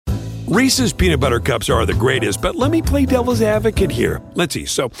Reese's Peanut Butter Cups are the greatest, but let me play devil's advocate here. Let's see.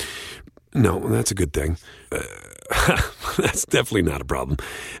 So, no, that's a good thing. That's definitely not a problem.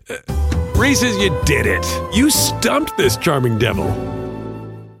 Reese's, you did it. You stumped this charming devil.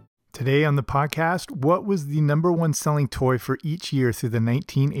 Today on the podcast, what was the number one selling toy for each year through the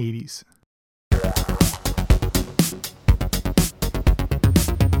 1980s?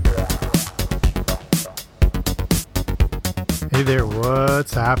 Hey there,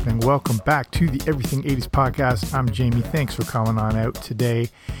 what's happening? Welcome back to the Everything 80s podcast. I'm Jamie. Thanks for coming on out today.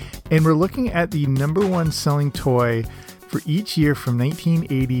 And we're looking at the number one selling toy for each year from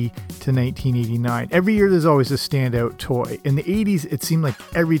 1980 to 1989. Every year there's always a standout toy. In the 80s, it seemed like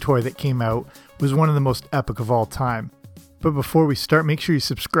every toy that came out was one of the most epic of all time. But before we start, make sure you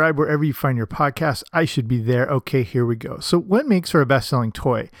subscribe wherever you find your podcast. I should be there. Okay, here we go. So what makes for a best-selling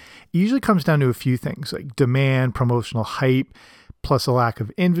toy? It usually comes down to a few things like demand, promotional hype, plus a lack of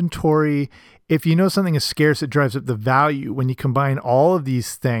inventory. If you know something is scarce, it drives up the value. When you combine all of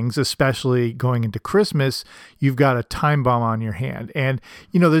these things, especially going into Christmas, you've got a time bomb on your hand. And,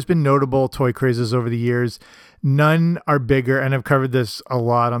 there's been notable toy crazes over the years. None are bigger, and I've covered this a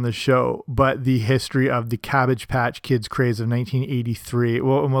lot on the show, but the history of the Cabbage Patch Kids craze of 1983.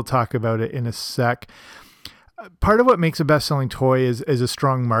 And we'll talk about it in a sec. Part of what makes a best-selling toy is a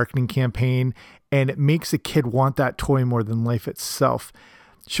strong marketing campaign, and it makes a kid want that toy more than life itself.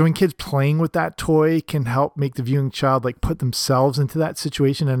 Showing kids playing with that toy can help make the viewing child put themselves into that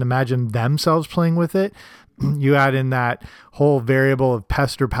situation and imagine themselves playing with it. You add in that whole variable of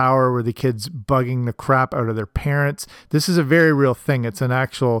pester power where the kid's bugging the crap out of their parents. This is a very real thing. It's an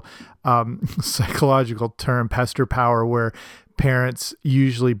actual psychological term, pester power, where parents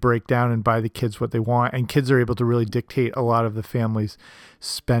usually break down and buy the kids what they want, and kids are able to really dictate a lot of the family's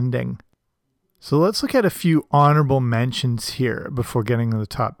spending. So let's look at a few honorable mentions here before getting to the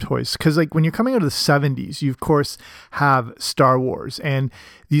top toys. Because when you're coming out of the 70s, you of course have Star Wars. And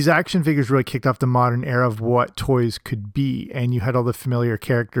these action figures really kicked off the modern era of what toys could be. And you had all the familiar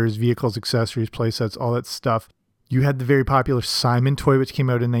characters, vehicles, accessories, playsets, all that stuff. You had the very popular Simon toy, which came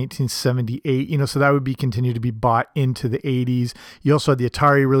out in 1978. So that would be continued to be bought into the 80s. You also had the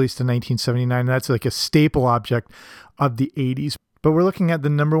Atari released in 1979. And that's a staple object of the 80s. But we're looking at the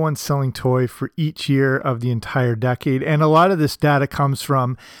number one selling toy for each year of the entire decade. And a lot of this data comes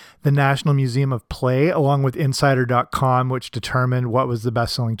from the National Museum of Play, along with Insider.com, which determined what was the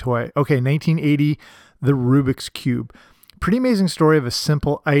best selling toy. Okay, 1980, the Rubik's Cube. Pretty amazing story of a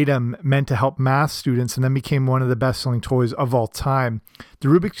simple item meant to help math students and then became one of the best selling toys of all time. The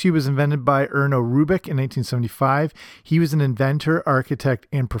Rubik's Cube was invented by Erno Rubik in 1975. He was an inventor, architect,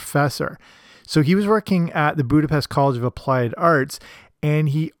 and professor. So he was working at the Budapest College of Applied Arts, and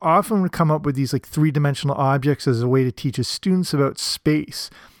he often would come up with these three-dimensional objects as a way to teach his students about space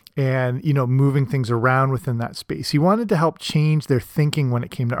and, moving things around within that space. He wanted to help change their thinking when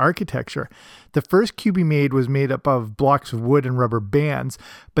it came to architecture. The first cube he made was made up of blocks of wood and rubber bands,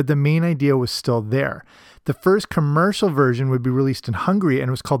 but the main idea was still there. The first commercial version would be released in Hungary and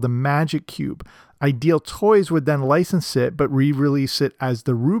it was called the Magic Cube. Ideal Toys would then license it, but re-release it as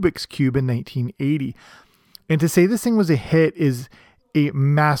the Rubik's Cube in 1980. And to say this thing was a hit is a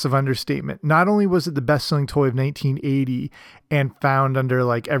massive understatement. Not only was it the best-selling toy of 1980 and found under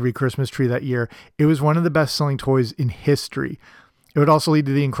every Christmas tree that year, it was one of the best-selling toys in history. It would also lead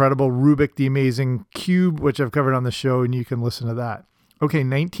to the incredible Rubik the Amazing Cube, which I've covered on the show, and you can listen to that. Okay,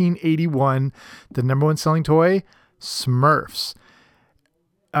 1981, the number one selling toy, Smurfs.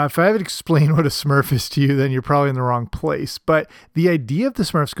 If I haven't explained what a Smurf is to you, then you're probably in the wrong place. But the idea of the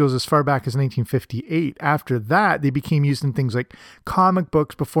Smurfs goes as far back as 1958. After that, they became used in things like comic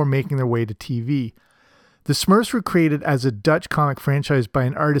books before making their way to TV. The Smurfs were created as a Dutch comic franchise by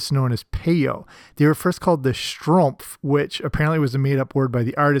an artist known as Peyo. They were first called the Schtroumpf, which apparently was a made-up word by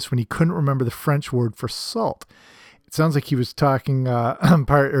the artist when he couldn't remember the French word for salt. It sounds like he was taking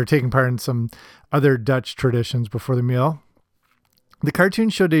part in some other Dutch traditions before the meal. The cartoon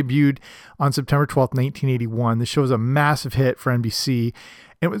show debuted on September 12th, 1981. The show was a massive hit for NBC.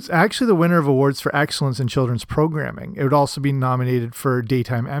 It was actually the winner of awards for excellence in children's programming. It would also be nominated for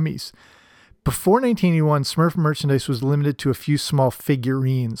Daytime Emmys. Before 1981, Smurf merchandise was limited to a few small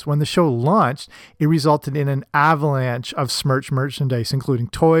figurines. When the show launched, it resulted in an avalanche of Smurf merchandise, including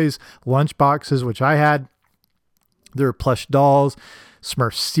toys, lunch boxes, which I had. There were plush dolls,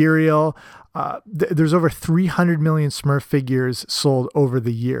 Smurf cereal. There's over 300 million Smurf figures sold over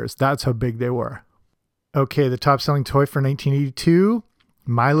the years. That's how big they were. Okay, the top selling toy for 1982,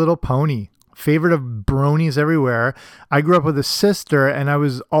 My Little Pony. Favorite of bronies everywhere. I grew up with a sister and I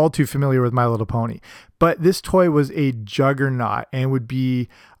was all too familiar with My Little Pony. But this toy was a juggernaut and would be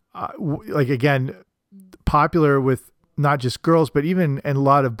again, popular with not just girls, but even and a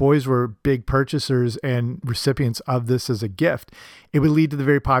lot of boys were big purchasers and recipients of this as a gift. It would lead to the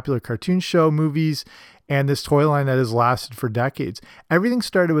very popular cartoon show, movies, and this toy line that has lasted for decades. Everything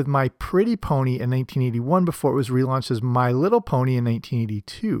started with My Pretty Pony in 1981 before it was relaunched as My Little Pony in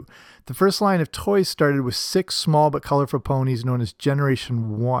 1982. The first line of toys started with 6 small but colorful ponies known as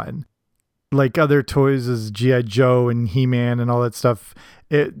Generation 1. Like other toys as G.I. Joe and He-Man and all that stuff,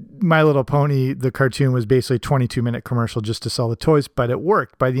 My Little Pony, the cartoon, was basically a 22-minute commercial just to sell the toys, but it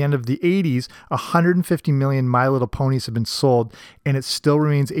worked. By the end of the 80s, 150 million My Little Ponies have been sold, and it still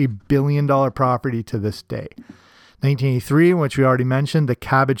remains a billion-dollar property to this day. 1983, which we already mentioned, the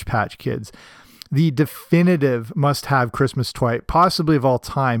Cabbage Patch Kids. The definitive must-have Christmas toy, possibly of all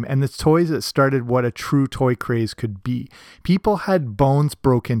time, and the toys that started what a true toy craze could be. People had bones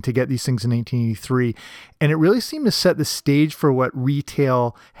broken to get these things in 1983, and it really seemed to set the stage for what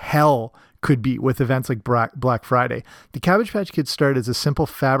retail hell could be with events like Black Friday. The Cabbage Patch Kids started as a simple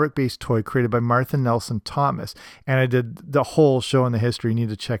fabric-based toy created by Martha Nelson Thomas, and I did the whole show in the history. You need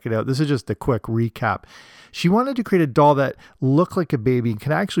to check it out. This is just a quick recap. She wanted to create a doll that looked like a baby and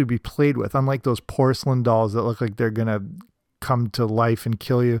could actually be played with, unlike those porcelain dolls that look like they're going to come to life and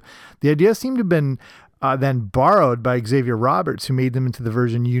kill you. The idea seemed to have been then borrowed by Xavier Roberts, who made them into the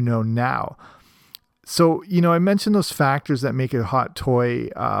version you know now. So, I mentioned those factors that make it a hot toy,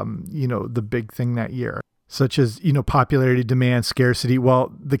 the big thing that year, such as, popularity, demand, scarcity.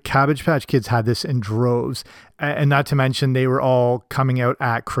 Well, the Cabbage Patch Kids had this in droves, and not to mention they were all coming out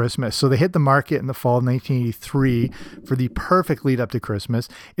at Christmas. So they hit the market in the fall of 1983 for the perfect lead up to Christmas.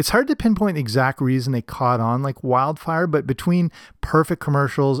 It's hard to pinpoint the exact reason they caught on like wildfire, but between perfect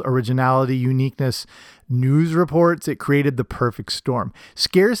commercials, originality, uniqueness, news reports, it created the perfect storm.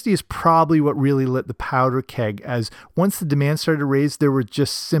 Scarcity is probably what really lit the powder keg, as once the demand started to raise, there were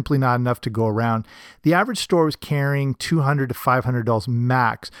just simply not enough to go around. The average store was carrying $200 to $500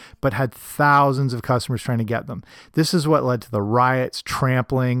 max, but had thousands of customers trying to get them. This is what led to the riots,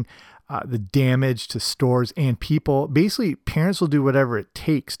 trampling, the damage to stores and people. Basically, parents will do whatever it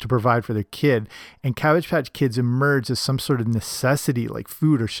takes to provide for their kid, and Cabbage Patch Kids emerged as some sort of necessity like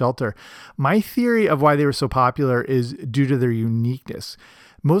food or shelter. My theory of why they were so popular is due to their uniqueness.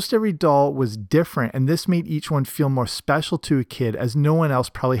 Most every doll was different, and this made each one feel more special to a kid, as no one else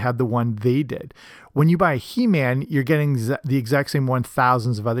probably had the one they did. When you buy a He-Man, you're getting the exact same one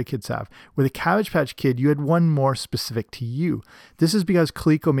thousands of other kids have. With a Cabbage Patch Kid, you had one more specific to you. This is because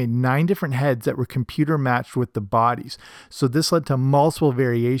Coleco made 9 different heads that were computer matched with the bodies. So this led to multiple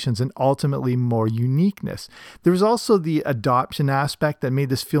variations and ultimately more uniqueness. There was also the adoption aspect that made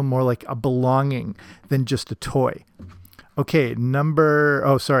this feel more like a belonging than just a toy. Okay,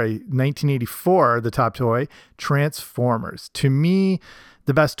 1984, the top toy, Transformers. To me,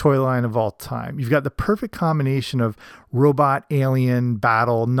 the best toy line of all time. You've got the perfect combination of robot, alien,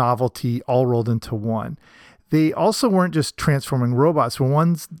 battle, novelty, all rolled into one. They also weren't just transforming robots, but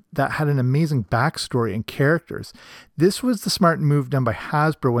ones that had an amazing backstory and characters. This was the smart move done by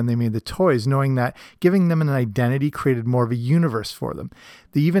Hasbro when they made the toys, knowing that giving them an identity created more of a universe for them.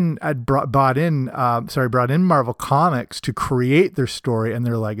 They even had brought in Marvel Comics to create their story and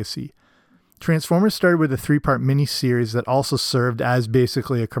their legacy. Transformers started with a 3-part miniseries that also served as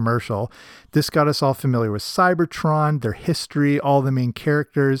basically a commercial. This got us all familiar with Cybertron, their history, all the main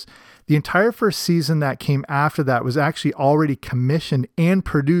characters. The entire first season that came after that was actually already commissioned and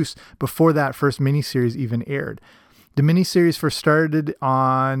produced before that first miniseries even aired. The miniseries first started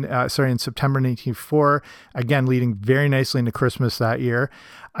in September 1984, again leading very nicely into Christmas that year.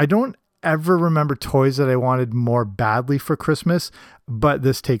 I don't ever remember toys that I wanted more badly for Christmas, but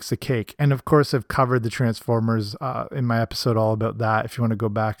this takes the cake. And of course, I've covered the Transformers in my episode all about that, if you want to go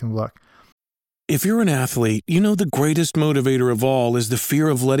back and look. If you're an athlete, you know the greatest motivator of all is the fear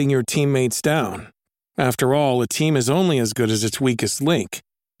of letting your teammates down. After all, a team is only as good as its weakest link.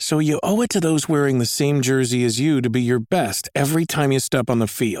 So you owe it to those wearing the same jersey as you to be your best every time you step on the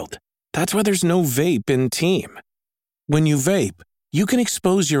field. That's why there's no vape in team. When you vape, you can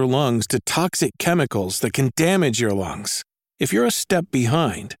expose your lungs to toxic chemicals that can damage your lungs. If you're a step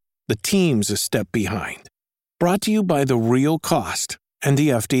behind, the team's a step behind. Brought to you by The Real Cost and the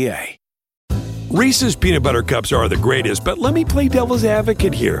FDA. Reese's Peanut Butter Cups are the greatest, but let me play devil's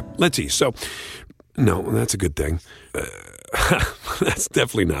advocate here. Let's see. So, no, that's a good thing. That's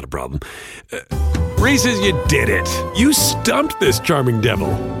definitely not a problem. Reese's, you did it. You stumped this charming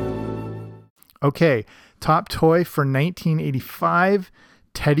devil. Okay, top toy for 1985,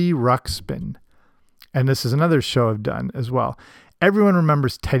 Teddy Ruxpin. And this is another show I've done as well. Everyone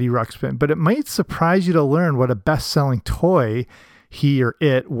remembers Teddy Ruxpin, but it might surprise you to learn what a best-selling toy he or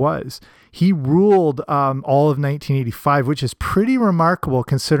it was. He ruled all of 1985, which is pretty remarkable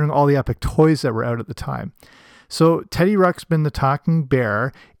considering all the epic toys that were out at the time. So Teddy Ruxpin, the talking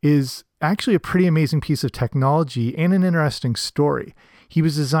bear, is actually a pretty amazing piece of technology and an interesting story. He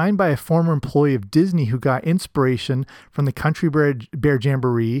was designed by a former employee of Disney who got inspiration from the Country Bear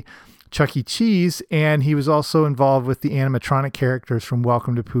Jamboree, Chuck E. Cheese, and he was also involved with the animatronic characters from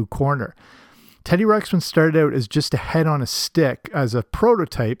Welcome to Pooh Corner. Teddy Ruxpin started out as just a head on a stick as a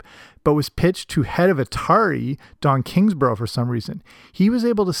prototype, but was pitched to head of Atari, Don Kingsborough, for some reason. He was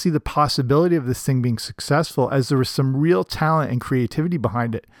able to see the possibility of this thing being successful as there was some real talent and creativity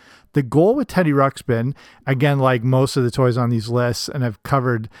behind it. The goal with Teddy Ruxpin, again, like most of the toys on these lists, and I've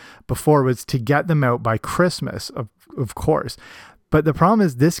covered before, was to get them out by Christmas, of course. But the problem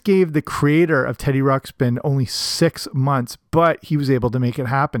is this gave the creator of Teddy Ruxpin only 6 months, but he was able to make it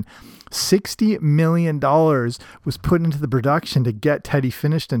happen. $60 million was put into the production to get Teddy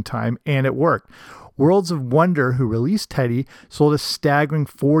finished in time, and it worked. Worlds of Wonder, who released Teddy, sold a staggering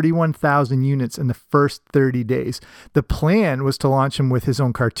 41,000 units in the first 30 days. The plan was to launch him with his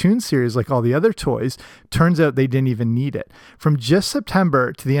own cartoon series like all the other toys. Turns out they didn't even need it. From just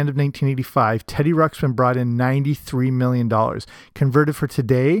September to the end of 1985, Teddy Ruxpin brought in $93 million. Converted for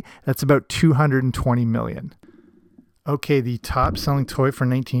today, that's about $220 million. Okay, the top selling toy for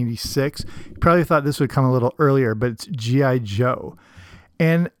 1986. You probably thought this would come a little earlier, but it's G.I. Joe.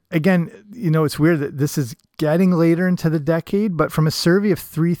 And again, it's weird that this is getting later into the decade, but from a survey of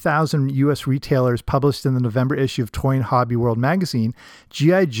 3,000 U.S. retailers published in the November issue of Toy and Hobby World magazine,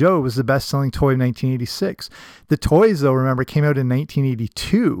 G.I. Joe was the best-selling toy of 1986. The toys, though, remember, came out in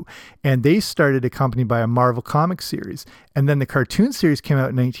 1982, and they started accompanied by a Marvel Comics series. And then the cartoon series came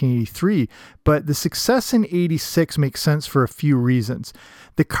out in 1983, but the success in 86 makes sense for a few reasons.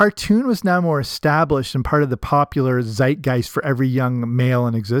 The cartoon was now more established and part of the popular zeitgeist for every young male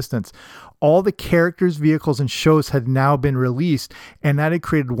in existence. All the characters, vehicles, and shows had now been released, and that had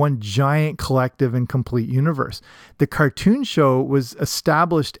created one giant collective and complete universe. The cartoon show was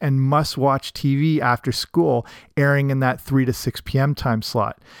established and must-watch TV after school, airing in that 3 to 6 p.m. time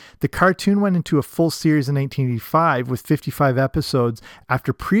slot. The cartoon went into a full series in 1985 with 55 episodes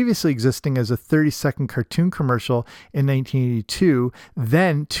after previously existing as a 30-second cartoon commercial in 1982,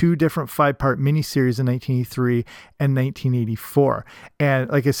 then 2 different 5-part miniseries in 1983 and 1984. And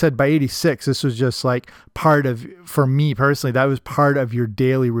like I said, by 86, this was just like part of, for me personally, that was part of your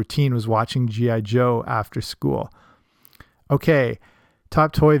daily routine, was watching G.I. Joe after school. Okay,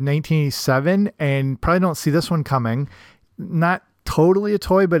 top toy of 1987, and probably don't see this one coming. Not totally a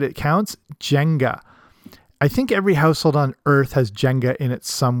toy, but it counts. Jenga. I think every household on Earth has Jenga in it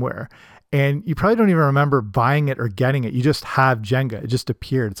somewhere. And you probably don't even remember buying it or getting it. You just have Jenga. It just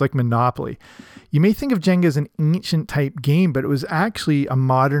appeared. It's like Monopoly. You may think of Jenga as an ancient type game, but it was actually a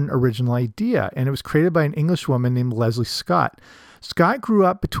modern original idea. And it was created by an English woman named Leslie Scott. Scott grew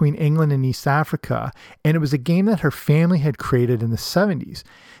up between England and East Africa, and it was a game that her family had created in the 70s.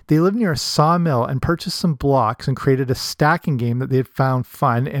 They lived near a sawmill and purchased some blocks and created a stacking game that they had found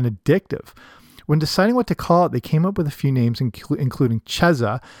fun and addictive. When deciding what to call it, they came up with a few names, including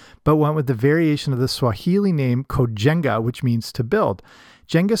Cheza, but went with the variation of the Swahili name Kojenga, which means to build.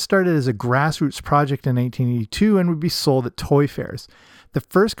 Jenga started as a grassroots project in 1982 and would be sold at toy fairs. The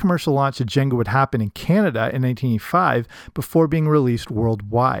first commercial launch of Jenga would happen in Canada in 1985 before being released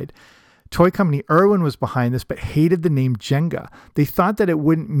worldwide. Toy company Irwin was behind this, but hated the name Jenga. They thought that it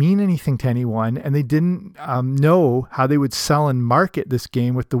wouldn't mean anything to anyone, and they didn't know how they would sell and market this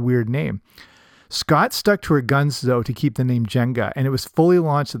game with the weird name. Scott stuck to her guns, though, to keep the name Jenga, and it was fully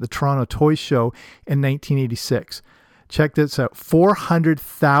launched at the Toronto Toy Show in 1986. Check this out.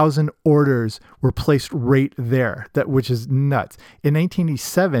 400,000 orders were placed right there, which is nuts. In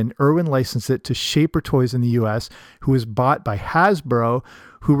 1987, Irwin licensed it to Shaper Toys in the US, who was bought by Hasbro,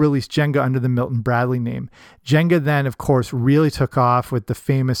 who released Jenga under the Milton Bradley name. Jenga then, of course, really took off with the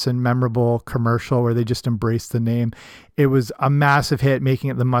famous and memorable commercial where they just embraced the name. It was a massive hit, making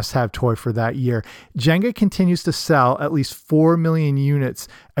it the must-have toy for that year. Jenga continues to sell at least 4 million units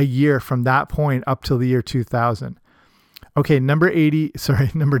a year from that point up till the year 2000. Okay, number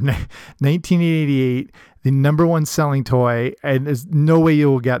 1988, the number one selling toy, and there's no way you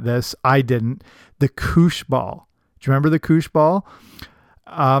will get this. I didn't. The Koosh Ball. Do you remember the Koosh Ball?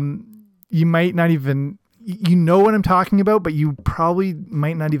 You might not even, you know what I'm talking about, but you probably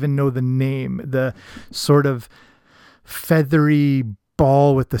might not even know the name. The sort of feathery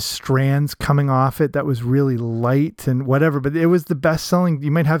ball with the strands coming off it that was really light and whatever, but it was the best selling. You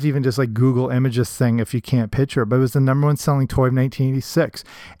might have to even just like Google image this thing if you can't picture it, but it was the number one selling toy of 1986.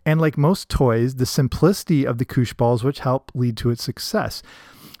 And like most toys, the simplicity of the Koosh balls, which helped lead to its success.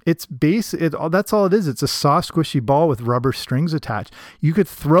 That's all it is. It's a soft, squishy ball with rubber strings attached. You could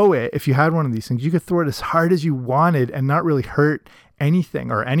throw it, if you had one of these things, you could throw it as hard as you wanted and not really hurt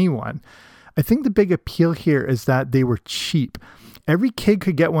anything or anyone. I think the big appeal here is that they were cheap. Every kid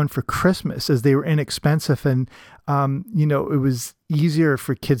could get one for Christmas as they were inexpensive. And, it was easier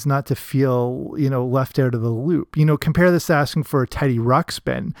for kids not to feel, left out of the loop. Compare this to asking for a Teddy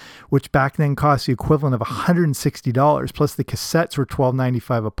Ruxpin, which back then cost the equivalent of $160, plus the cassettes were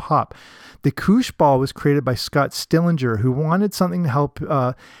 $12.95 a pop. The Koosh ball was created by Scott Stillinger, who wanted something to help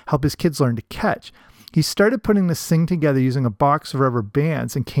his kids learn to catch. He started putting this thing together using a box of rubber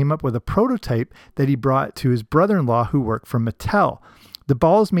bands and came up with a prototype that he brought to his brother-in-law who worked for Mattel. The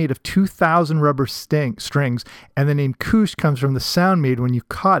ball is made of 2,000 rubber strings, and the name Koosh comes from the sound made when you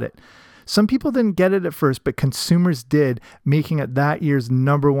caught it. Some people didn't get it at first, but consumers did, making it that year's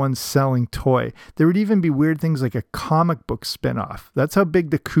number one selling toy. There would even be weird things like a comic book spinoff. That's how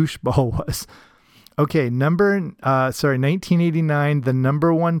big the Koosh ball was. Okay, 1989, the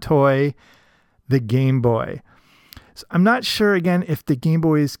number one toy, the Game Boy. So I'm not sure, again, if the Game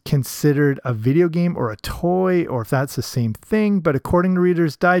Boy is considered a video game or a toy, or if that's the same thing, but according to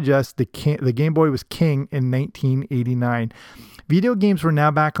Reader's Digest, the Game Boy was king in 1989. Video games were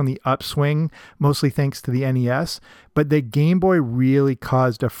now back on the upswing, mostly thanks to the NES, but the Game Boy really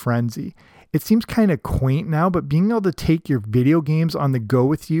caused a frenzy. It seems kind of quaint now, but being able to take your video games on the go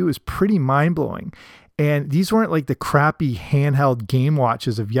with you is pretty mind-blowing. And these weren't like the crappy handheld game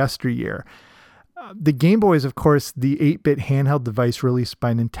watches of yesteryear. The Game Boy is, of course, the 8-bit handheld device released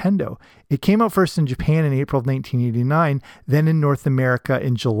by Nintendo. It came out first in Japan in April of 1989, then in North America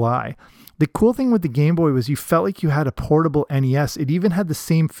in July. The cool thing with the Game Boy was you felt like you had a portable NES. It even had the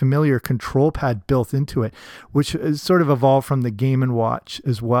same familiar control pad built into it, which is sort of evolved from the Game & Watch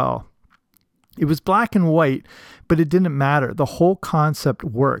as well. It was black and white, but it didn't matter. The whole concept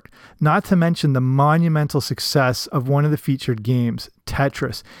worked, not to mention the monumental success of one of the featured games,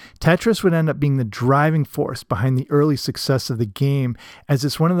 Tetris. Tetris would end up being the driving force behind the early success of the game, as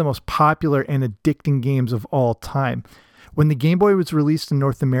it's one of the most popular and addicting games of all time. When the Game Boy was released in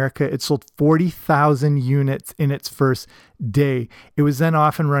North America, it sold 40,000 units in its first day. It was then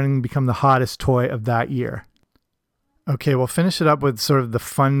off and running and become the hottest toy of that year. Okay, we'll finish it up with sort of the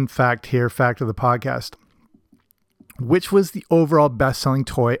fun fact of the podcast. Which was the overall best-selling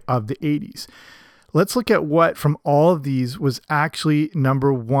toy of the 80s? Let's look at what from all of these was actually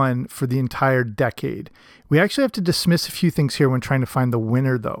number one for the entire decade. We actually have to dismiss a few things here when trying to find the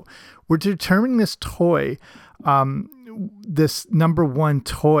winner, though. We're determining this toy, this number one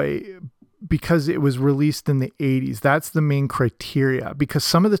toy, because it was released in the 80s. That's the main criteria, because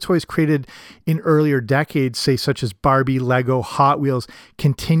some of the toys created in earlier decades, say such as Barbie, Lego, Hot Wheels,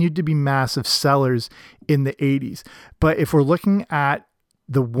 continued to be massive sellers in the 80s. But if we're looking at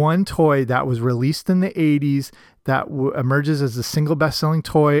the one toy that was released in the 80s that emerges as the single best-selling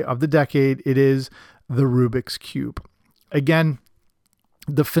toy of the decade, it is the Rubik's Cube. Again,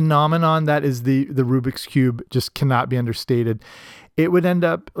 the phenomenon that is the Rubik's Cube just cannot be understated. It would end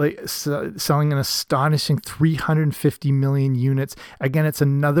up selling an astonishing 350 million units. Again, it's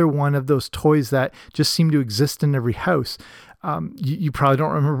another one of those toys that just seem to exist in every house. You probably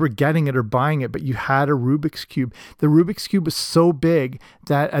don't remember getting it or buying it, but you had a Rubik's Cube. The Rubik's Cube was so big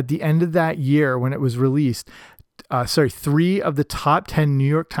that at the end of that year when it was released, 3 of the top 10 New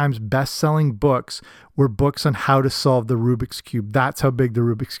York Times best-selling books were books on how to solve the Rubik's Cube. That's how big the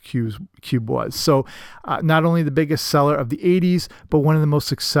Rubik's Cube was. So not only the biggest seller of the 80s, but one of the most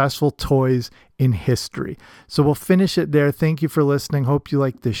successful toys in history. So we'll finish it there. Thank you for listening. Hope you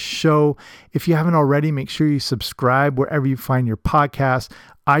like this show. If you haven't already, make sure you subscribe wherever you find your podcast.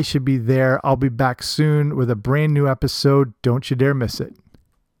 I should be there. I'll be back soon with a brand new episode. Don't you dare miss it.